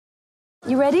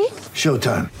You ready?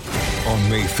 Showtime. On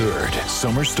May 3rd,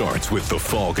 summer starts with The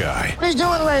Fall Guy. Let's do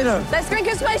it later. Let's drink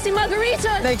a spicy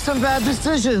margarita. Make some bad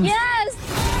decisions. Yes!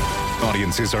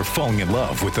 Audiences are falling in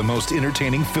love with the most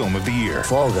entertaining film of the year.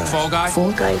 Fall Guy. Fall Guy?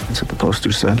 Fall Guy. That's what the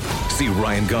poster said. See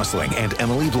Ryan Gosling and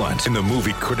Emily Blunt in the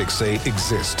movie critics say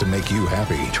exists to make you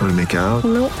happy. Trying to make it out?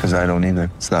 Nope. Because I don't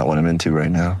either. It's not what I'm into right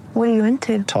now. What are you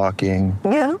into? Talking.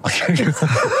 Yeah.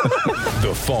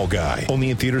 The Fall Guy.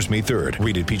 Only in theaters May 3rd.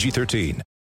 Rated PG-13.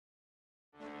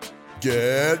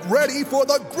 Get ready for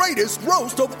the greatest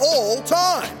roast of all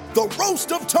time. The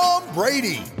Roast of Tom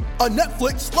Brady. A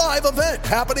Netflix live event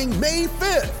happening May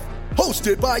 5th.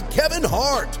 Hosted by Kevin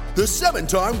Hart. The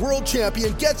 7-time world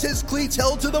champion gets his cleats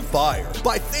held to the fire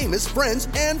by famous friends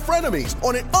and frenemies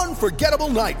on an unforgettable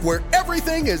night where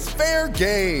everything is fair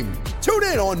game. Tune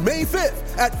in on May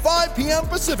 5th at 5 p.m.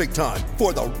 Pacific time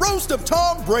for the Roast of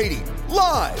Tom Brady.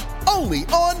 Live only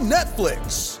on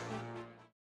Netflix.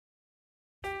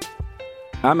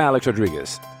 I'm Alex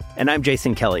Rodriguez. And I'm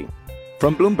Jason Kelly.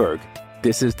 From Bloomberg,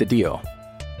 this is The Deal.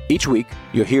 Each week,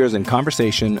 you'll hear us in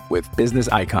conversation with business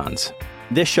icons.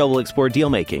 This show will explore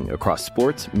deal-making across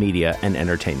sports, media, and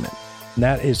entertainment.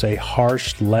 That is a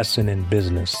harsh lesson in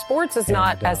business. Sports is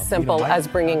not as simple as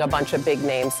bringing a bunch of big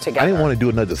names together. I didn't want to do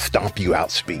another stomp you out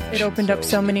speech. It opened up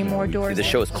so many more doors. The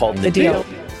show is called The Deal.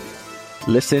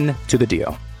 Listen to The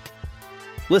Deal.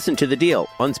 Listen to The Deal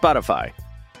on Spotify.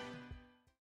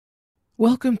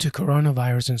 Welcome to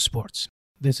Coronavirus in Sports.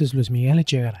 This is Luis Miguel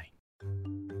Echegaray.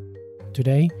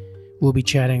 Today, we'll be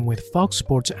chatting with Fox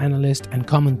Sports analyst and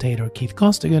commentator Keith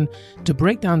Costigan to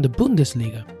break down the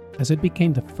Bundesliga as it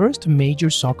became the first major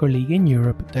soccer league in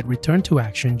Europe that returned to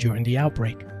action during the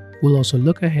outbreak. We'll also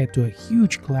look ahead to a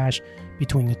huge clash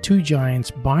between the two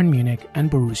giants Bayern Munich and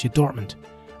Borussia Dortmund,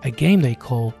 a game they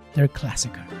call their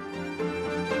Klassiker.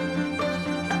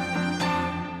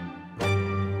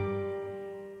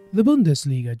 The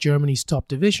Bundesliga, Germany's top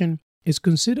division, is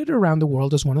considered around the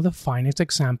world as one of the finest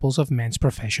examples of men's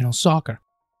professional soccer.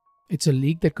 It's a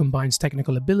league that combines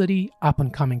technical ability,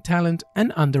 up-and-coming talent,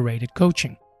 and underrated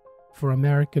coaching. For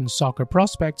American soccer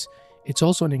prospects, it's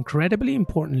also an incredibly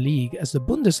important league as the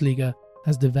Bundesliga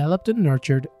has developed and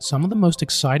nurtured some of the most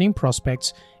exciting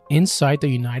prospects inside the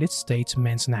United States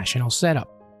men's national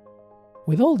setup.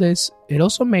 With all this, it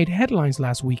also made headlines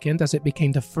last weekend as it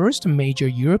became the first major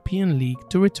European league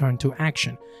to return to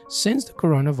action since the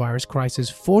coronavirus crisis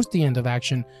forced the end of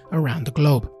action around the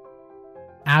globe.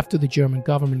 After the German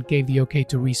government gave the okay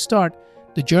to restart,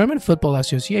 the German Football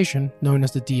Association, known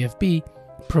as the DFB,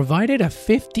 provided a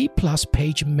 50-plus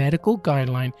page medical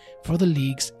guideline for the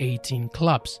league's 18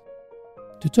 clubs.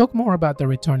 To talk more about the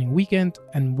returning weekend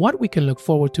and what we can look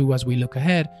forward to as we look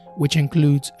ahead, which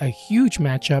includes a huge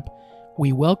matchup,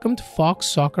 we welcomed Fox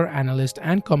soccer analyst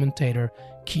and commentator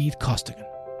Keith Costigan.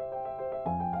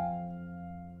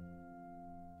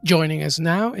 Joining us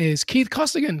now is Keith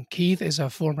Costigan. Keith is a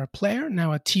former player,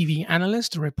 now a TV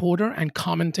analyst, reporter, and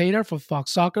commentator for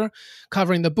Fox Soccer,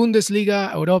 covering the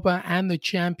Bundesliga, Europa, and the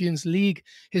Champions League.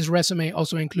 His resume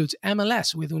also includes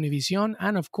MLS with Univision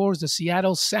and, of course, the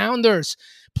Seattle Sounders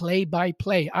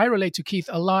play-by-play. I relate to Keith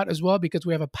a lot as well because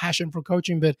we have a passion for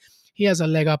coaching, but he has a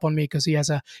leg up on me because he has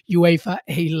a UEFA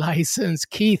A license.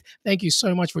 Keith, thank you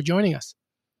so much for joining us.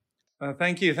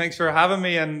 Thank you. Thanks for having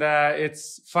me. And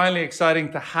it's finally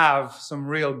exciting to have some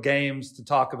real games to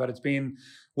talk about. It's been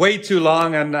way too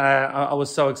long, and I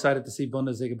was so excited to see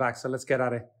Bundesliga back. So let's get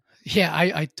at it. Yeah,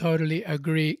 I totally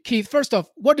agree. Keith, first off,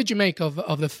 what did you make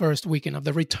of the first weekend, of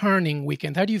the returning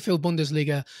weekend? How do you feel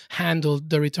Bundesliga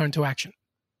handled the return to action?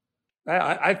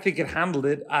 I think it handled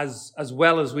it as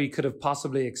well as we could have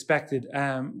possibly expected.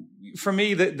 For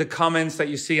me, the comments that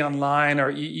you see online, or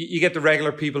you get the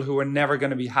regular people who are never going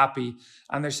to be happy,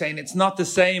 and they're saying it's not the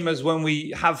same as when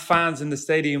we have fans in the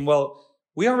stadium. Well,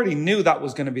 we already knew that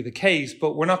was going to be the case,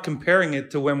 but we're not comparing it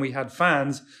to when we had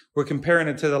fans. We're comparing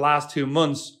it to the last 2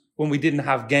 months when we didn't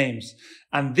have games.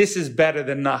 And this is better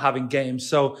than not having games.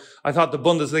 So I thought the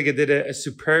Bundesliga did a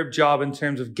superb job in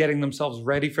terms of getting themselves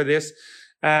ready for this.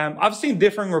 I've seen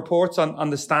differing reports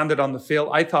on the standard on the field.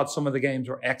 I thought some of the games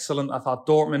were excellent. I thought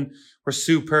Dortmund were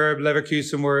superb.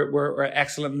 Leverkusen were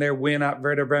excellent in their win at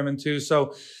Werder Bremen too.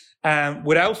 So,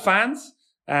 without fans,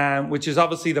 which is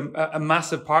obviously a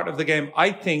massive part of the game,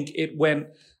 I think it went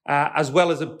as well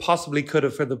as it possibly could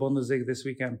have for the Bundesliga this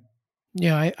weekend.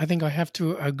 Yeah, I think I have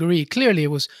to agree. Clearly, it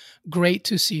was great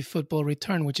to see football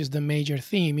return, which is the major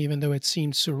theme, even though it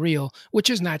seemed surreal, which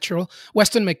is natural.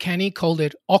 Weston McKennie called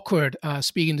it awkward,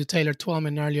 speaking to Taylor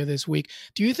Twellman earlier this week.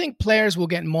 Do you think players will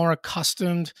get more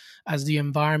accustomed as the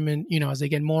environment, as they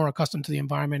get more accustomed to the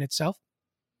environment itself?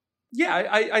 Yeah,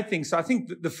 I think so. I think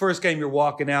the first game you're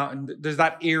walking out and there's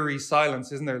that eerie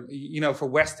silence, isn't there? You know, for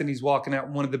Weston, he's walking out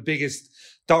in one of the biggest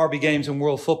derby games in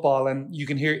world football, and you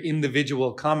can hear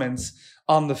individual comments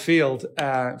on the field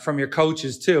from your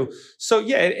coaches too. So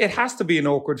yeah, it has to be an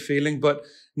awkward feeling, but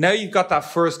now you've got that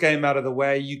first game out of the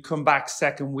way. You come back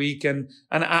second week, and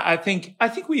I think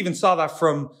we even saw that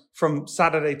from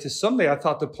Saturday to Sunday. I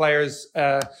thought the players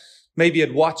maybe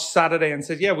had watched Saturday and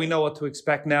said, yeah, we know what to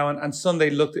expect now. And Sunday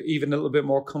looked even a little bit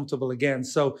more comfortable again.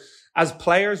 So as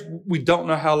players, we don't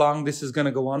know how long this is going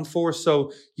to go on for.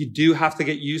 So you do have to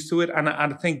get used to it. And I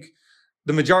think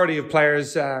the majority of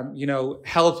players,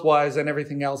 health-wise and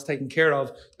everything else taken care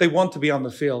of, they want to be on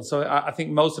the field. So I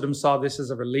think most of them saw this as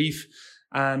a relief.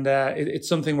 And it's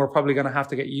something we're probably going to have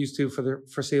to get used to for the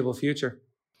foreseeable future.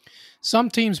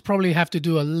 Some teams probably have to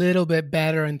do a little bit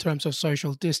better in terms of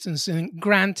social distancing.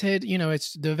 Granted,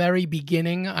 it's the very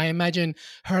beginning. I imagine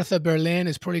Hertha Berlin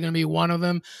is probably going to be one of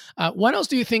them. What else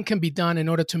do you think can be done in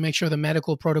order to make sure the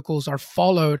medical protocols are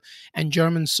followed and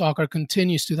German soccer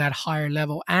continues to that higher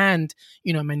level and,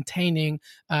 maintaining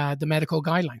the medical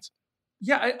guidelines?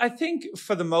 Yeah, I think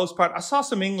for the most part, I saw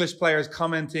some English players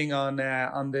commenting on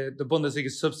the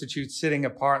Bundesliga substitutes sitting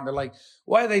apart, and they're like,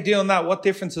 why are they doing that? What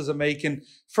difference is it making?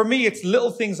 For me, it's little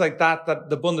things like that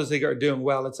the Bundesliga are doing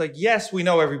well. It's like, yes, we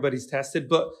know everybody's tested,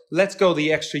 but let's go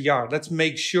the extra yard. Let's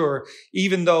make sure,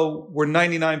 even though we're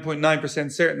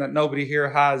 99.9% certain that nobody here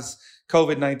has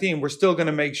COVID-19, we're still going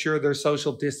to make sure they're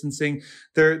social distancing.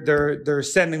 They're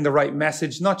sending the right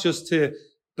message, not just to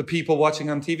the people watching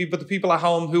on TV, but the people at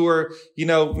home who are,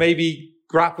 maybe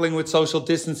grappling with social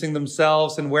distancing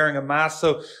themselves and wearing a mask.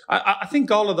 So I think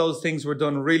all of those things were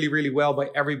done really, really well by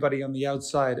everybody on the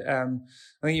outside. I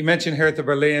think you mentioned Hertha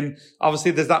Berlin.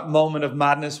 Obviously, there's that moment of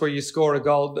madness where you score a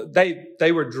goal.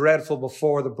 They were dreadful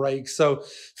before the break. So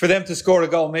for them to score a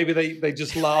goal, maybe they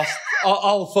just lost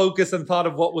all focus and thought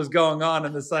of what was going on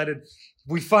and decided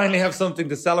we finally have something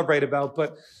to celebrate about.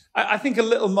 But I think a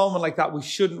little moment like that, we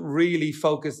shouldn't really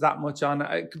focus that much on,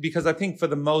 because I think for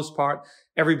the most part,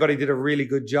 everybody did a really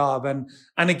good job. And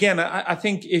again, I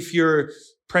think if you're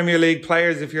Premier League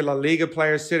players, if you're La Liga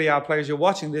players, Serie A players, you're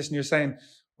watching this and you're saying,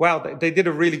 wow, they did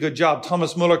a really good job.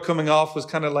 Thomas Muller coming off was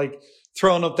kind of like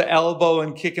throwing up the elbow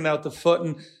and kicking out the foot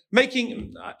and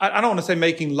making, I don't want to say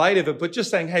making light of it, but just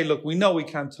saying, hey, look, we know we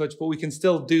can't touch, but we can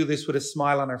still do this with a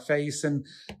smile on our face and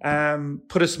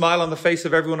put a smile on the face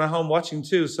of everyone at home watching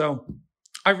too. So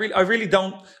I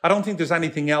don't think there's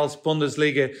anything else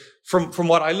Bundesliga, from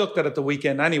what I looked at the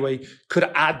weekend anyway, could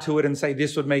add to it and say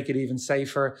this would make it even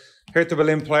safer. Hertha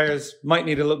Berlin players might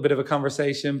need a little bit of a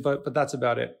conversation, but that's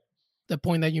about it. The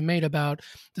point that you made about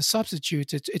the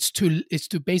substitutes, it's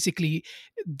to basically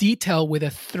detail with a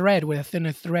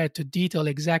thinner thread to detail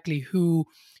exactly who,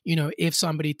 if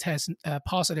somebody tests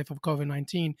positive for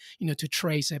COVID-19, to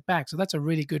trace it back. So that's a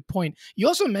really good point. You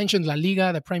also mentioned La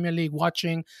Liga, the Premier League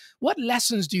watching. What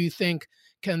lessons do you think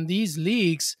can these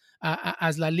leagues,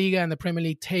 as La Liga and the Premier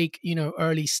League take,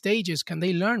 early stages, can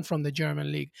they learn from the German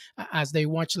league as they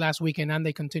watched last weekend and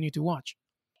they continue to watch?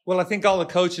 Well, I think all the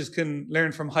coaches can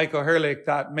learn from Heiko Herrlich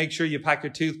that make sure you pack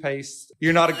your toothpaste.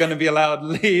 You're not going to be allowed to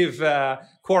leave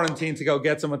quarantine to go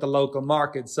get some at the local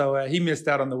market. So he missed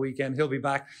out on the weekend. He'll be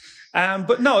back.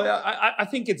 But no, I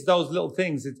think it's those little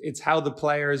things. It's how the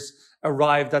players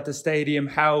arrived at the stadium,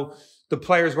 how the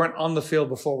players weren't on the field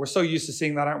before. We're so used to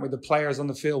seeing that, aren't we? The players on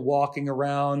the field walking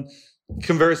around,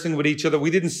 conversing with each other.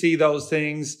 We didn't see those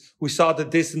things. We saw the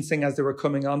distancing as they were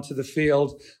coming onto the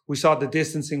field. We saw the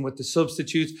distancing with the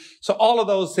substitutes. So all of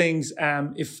those things,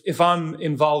 if I'm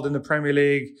involved in the Premier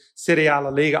League, Serie A, La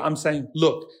Liga, I'm saying,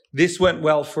 look, this went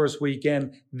well first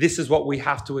weekend. This is what we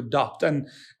have to adopt. And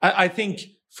I think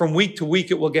from week to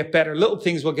week, it will get better. Little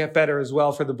things will get better as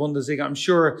well for the Bundesliga. I'm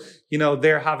sure,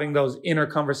 they're having those inner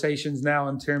conversations now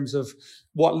in terms of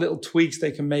what little tweaks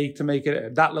they can make to make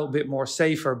it that little bit more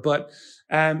safer. But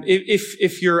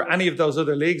if you're any of those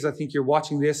other leagues, I think you're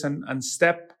watching this and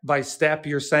step by step,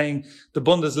 you're saying the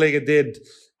Bundesliga did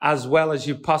as well as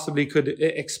you possibly could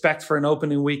expect for an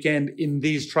opening weekend in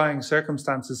these trying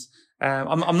circumstances.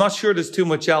 I'm not sure there's too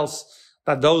much else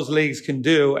that those leagues can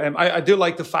do. I do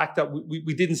like the fact that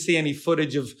we didn't see any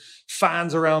footage of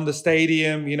fans around the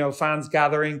stadium, fans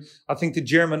gathering. I think the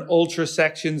German ultra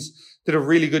sections did a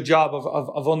really good job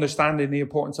of understanding the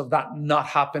importance of that not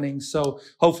happening. So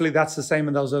hopefully that's the same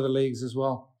in those other leagues as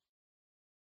well.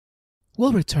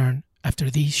 We'll return after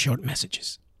these short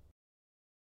messages.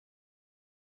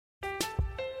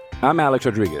 I'm Alex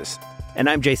Rodriguez. And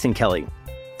I'm Jason Kelly.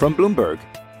 From Bloomberg,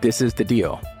 this is The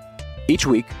Deal. Each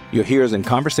week, you'll hear us in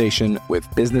conversation with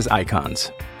business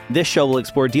icons. This show will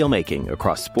explore deal-making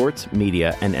across sports,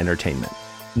 media, and entertainment.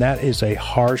 That is a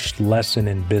harsh lesson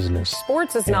in business.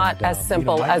 Sports is not as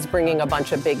simple as bringing a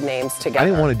bunch of big names together. I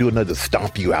didn't want to do another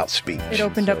stomp you out speech. It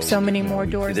opened up so many more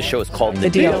doors. The show is called The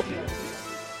Deal.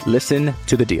 Listen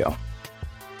to The Deal.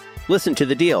 Listen to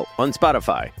The Deal on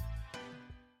Spotify.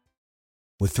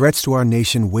 With threats to our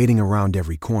nation waiting around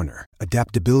every corner,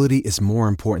 adaptability is more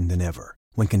important than ever.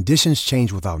 When conditions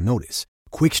change without notice,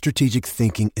 quick strategic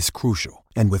thinking is crucial.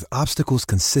 And with obstacles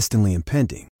consistently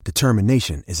impending,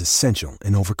 determination is essential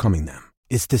in overcoming them.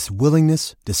 It's this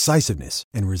willingness, decisiveness,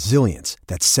 and resilience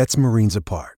that sets Marines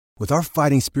apart. With our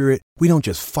fighting spirit, we don't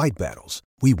just fight battles,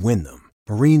 we win them.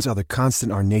 Marines are the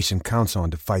constant our nation counts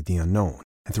on to fight the unknown.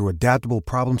 And through adaptable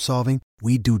problem solving,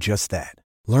 we do just that.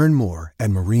 Learn more at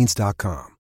marines.com.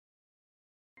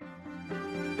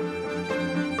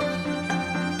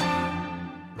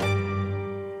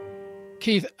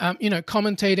 Keith,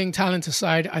 commentating talent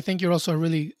aside, I think you're also a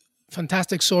really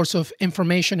fantastic source of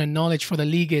information and knowledge for the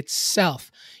league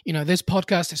itself. This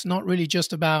podcast is not really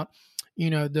just about,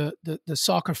 the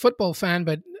soccer football fan,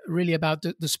 but really about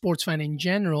the sports fan in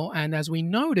general. And as we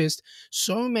noticed,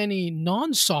 so many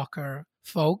non-soccer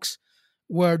folks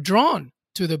were drawn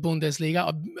to the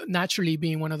Bundesliga, naturally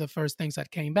being one of the first things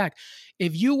that came back.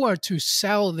 If you were to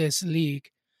sell this league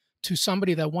to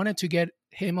somebody that wanted to get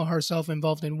him or herself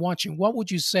involved in watching, what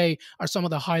would you say are some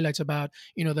of the highlights about,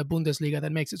 the Bundesliga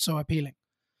that makes it so appealing?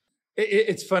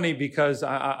 It's funny because,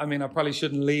 I probably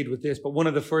shouldn't lead with this, but one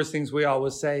of the first things we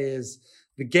always say is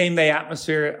the game day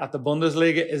atmosphere at the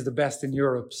Bundesliga is the best in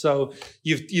Europe. So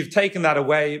you've taken that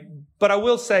away. But I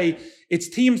will say it's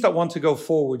teams that want to go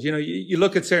forward. You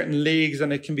look at certain leagues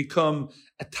and it can become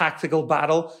a tactical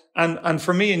battle. And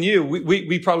for me and you,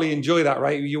 we probably enjoy that,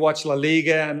 right? You watch La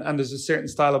Liga and there's a certain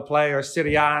style of play, or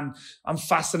Serie A, and I'm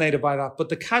fascinated by that. But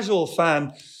the casual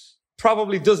fan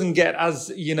probably doesn't get as,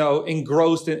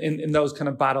 engrossed in those kind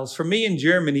of battles. For me in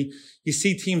Germany, you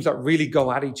see teams that really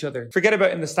go at each other. Forget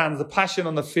about in the stands. The passion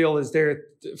on the field is there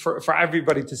for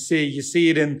everybody to see. You see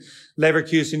it in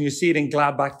Leverkusen. You see it in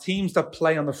Gladbach. Teams that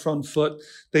play on the front foot.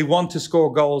 They want to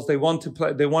score goals. They want to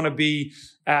play. They want to be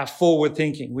forward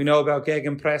thinking. We know about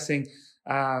gegenpressing,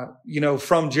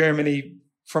 from Germany,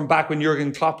 from back when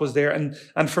Jurgen Klopp was there.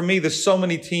 And for me, there's so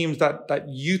many teams that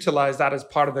utilize that as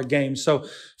part of their game. So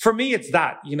for me, it's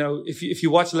that, if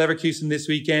you watch Leverkusen this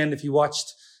weekend, if you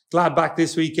watched Gladbach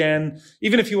this weekend,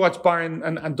 even if you watch Bayern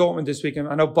and Dortmund this weekend,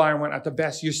 I know Bayern went at the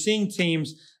best. You're seeing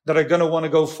teams that are going to want to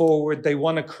go forward. They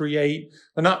want to create.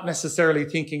 They're not necessarily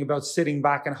thinking about sitting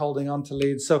back and holding on to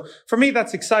leads. So for me,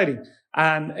 that's exciting.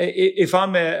 And if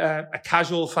I'm a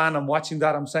casual fan, I'm watching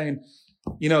that, I'm saying,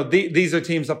 these are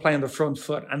teams that play on the front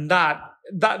foot, and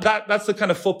that's the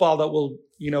kind of football that will,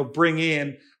 bring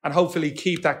in and hopefully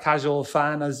keep that casual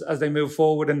fan as they move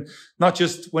forward, and not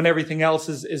just when everything else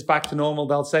is back to normal.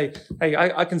 They'll say, hey,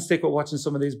 I can stick with watching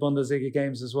some of these Bundesliga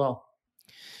games as well.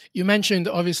 You mentioned,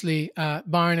 obviously,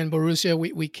 Bayern and Borussia.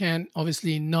 We can't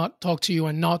obviously not talk to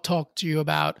you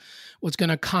about what's going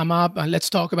to come up. Let's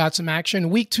talk about some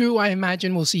action. Week 2, I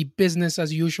imagine we'll see business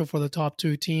as usual for the top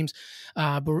two teams,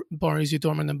 Borussia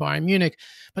Dortmund and Bayern Munich.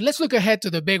 But let's look ahead to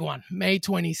the big one, May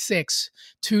 26th,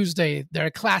 Tuesday, their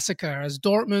Klassiker, as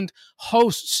Dortmund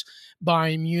hosts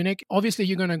Bayern Munich. Obviously,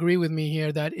 you're going to agree with me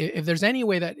here that if there's any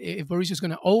way that if Borussia is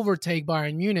going to overtake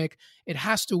Bayern Munich, it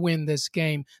has to win this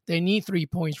game. They need 3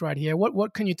 points right here.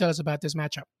 What can you tell us about this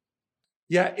matchup?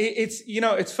 Yeah,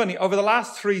 it's funny. Over the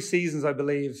last 3 seasons, I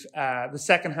believe, the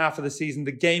second half of the season,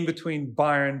 the game between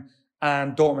Bayern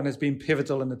and Dortmund has been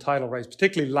pivotal in the title race,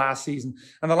 particularly last season.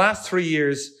 And the last 3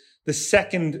 years, the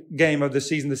second game of the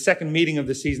season, the second meeting of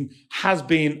the season has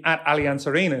been at Allianz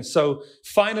Arena. So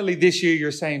finally this year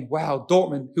you're saying, wow,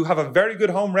 Dortmund, who have a very good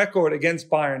home record against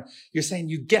Bayern, you're saying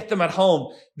you get them at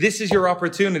home. This is your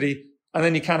opportunity. And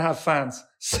then you can't have fans.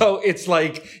 So it's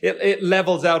like it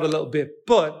levels out a little bit.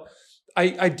 But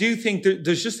I do think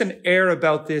there's just an air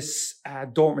about this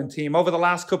Dortmund team. Over the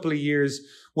last couple of years,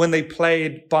 when they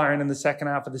played Bayern in the second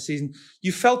half of the season,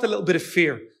 you felt a little bit of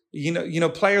fear.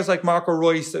 Players like Marco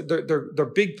Reus,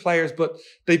 they're big players, but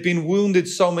they've been wounded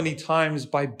so many times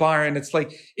by Bayern. It's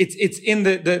like, it's in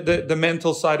the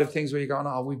mental side of things where you're going,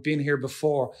 oh, we've been here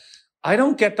before. I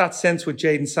don't get that sense with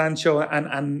Jadon Sancho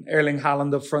and Erling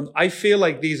Haaland up front. I feel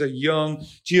like these are young,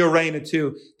 Gio Reyna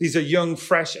too. These are young,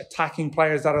 fresh attacking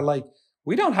players that are like,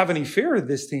 we don't have any fear of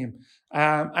this team.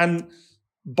 And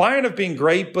Bayern have been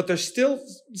great, but they're still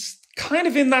kind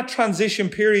of in that transition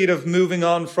period of moving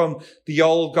on from the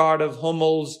old guard of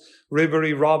Hummels,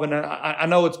 Ribéry, Robben. I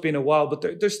know it's been a while, but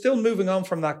they're still moving on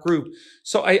from that group.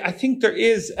 So I think there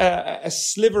is a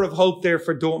sliver of hope there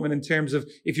for Dortmund in terms of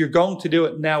if you're going to do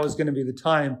it, now is going to be the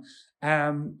time.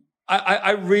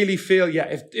 I really feel,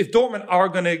 if Dortmund are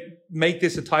going to make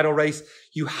this a title race,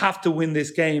 you have to win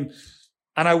this game.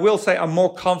 And I will say I'm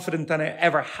more confident than I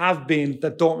ever have been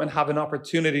that Dortmund have an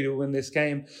opportunity to win this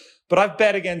game. But I've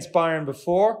bet against Bayern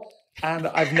before, and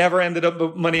I've never ended up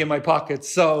with money in my pocket.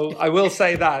 So I will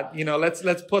say that,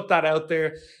 let's put that out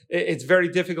there. It's very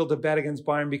difficult to bet against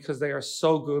Bayern because they are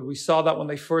so good. We saw that when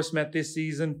they first met this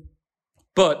season.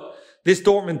 But this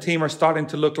Dortmund team are starting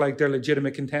to look like they're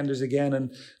legitimate contenders again.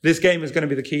 And this game is going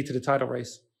to be the key to the title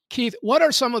race. Keith, what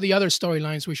are some of the other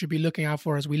storylines we should be looking out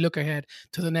for as we look ahead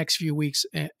to the next few weeks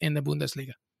in the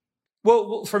Bundesliga?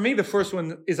 Well, for me, the first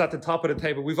one is at the top of the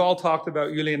table. We've all talked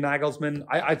about Julian Nagelsmann.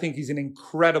 I think he's an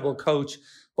incredible coach.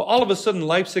 But all of a sudden,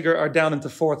 Leipzig are down into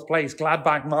fourth place.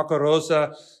 Gladbach, Marco Rose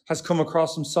has come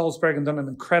across from Salzburg and done an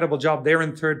incredible job. They're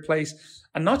in third place.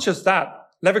 And not just that,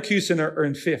 Leverkusen are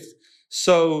in fifth.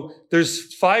 So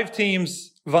there's 5 teams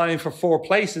vying for 4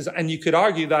 places. And you could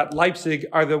argue that Leipzig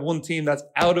are the one team that's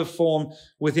out of form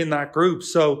within that group.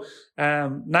 So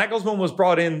Nagelsmann was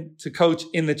brought in to coach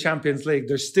in the Champions League.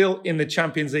 They're still in the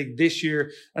Champions League this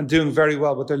year and doing very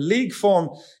well. But their league form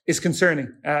is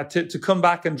concerning. To come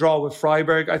back and draw with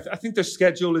Freiburg, I think their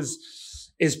schedule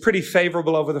is pretty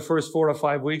favorable over the first 4 or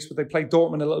 5 weeks, but they play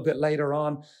Dortmund a little bit later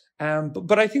on.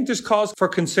 But I think there's cause for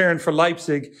concern for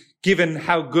Leipzig, given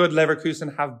how good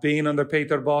Leverkusen have been under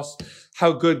Peter Bosz,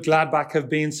 how good Gladbach have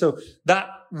been. So that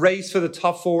race for the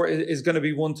top 4 is going to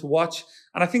be one to watch.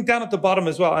 And I think down at the bottom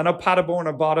as well, I know Paderborn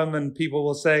are bottom and people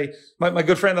will say, my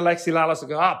good friend Alexi Lalas will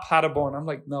go, Paderborn. I'm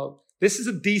like, no, this is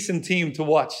a decent team to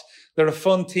watch. They're a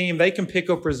fun team. They can pick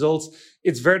up results.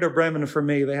 It's Werder Bremen for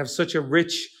me. They have such a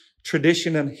rich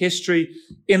tradition and history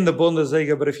in the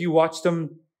Bundesliga. But if you watch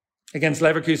them against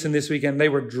Leverkusen this weekend, they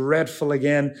were dreadful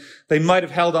again. They might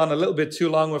have held on a little bit too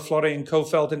long with Florian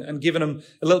Kohfeldt and given him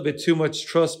a little bit too much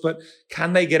trust. But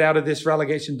can they get out of this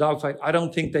relegation dogfight? I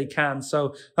don't think they can.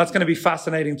 So that's going to be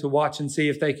fascinating to watch and see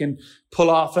if they can pull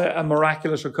off a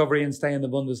miraculous recovery and stay in the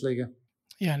Bundesliga.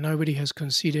 Yeah, nobody has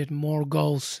conceded more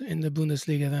goals in the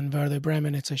Bundesliga than Werder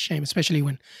Bremen. It's a shame, especially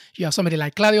when you have somebody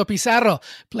like Claudio Pizarro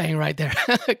playing right there.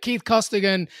 Keith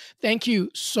Costigan, thank you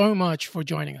so much for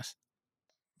joining us.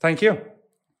 Thank you.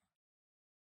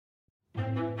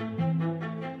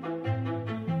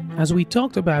 As we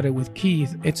talked about it with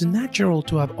Keith, it's natural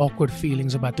to have awkward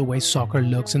feelings about the way soccer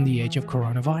looks in the age of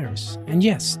coronavirus. And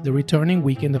yes, the returning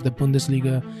weekend of the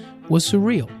Bundesliga was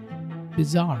surreal,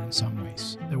 bizarre in some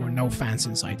ways. There were no fans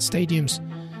inside stadiums,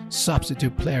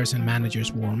 substitute players and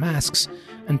managers wore masks,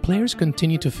 and players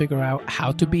continued to figure out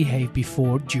how to behave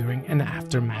before, during, and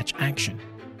after match action.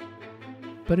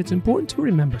 But it's important to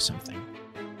remember something.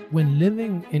 When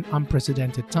living in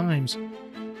unprecedented times,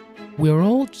 we're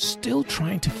all still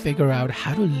trying to figure out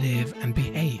how to live and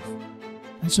behave.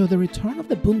 And so the return of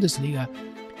the Bundesliga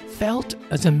felt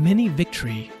as a mini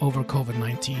victory over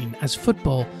COVID-19, as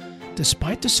football,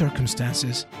 despite the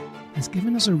circumstances, has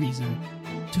given us a reason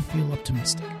to feel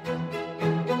optimistic.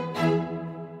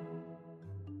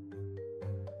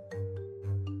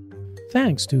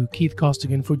 Thanks to Keith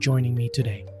Costigan for joining me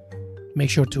today. Make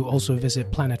sure to also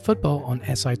visit Planet Football on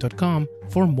SI.com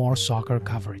for more soccer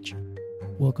coverage.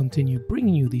 We'll continue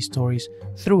bringing you these stories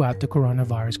throughout the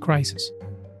coronavirus crisis.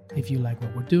 If you like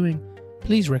what we're doing,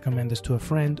 please recommend us to a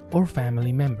friend or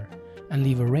family member and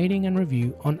leave a rating and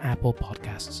review on Apple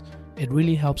Podcasts. It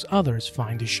really helps others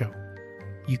find the show.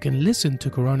 You can listen to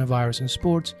Coronavirus in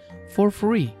Sports for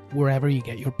free wherever you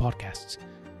get your podcasts.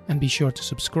 And be sure to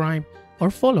subscribe or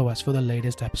follow us for the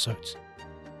latest episodes.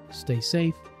 Stay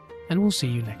safe, and we'll see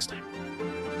you next time.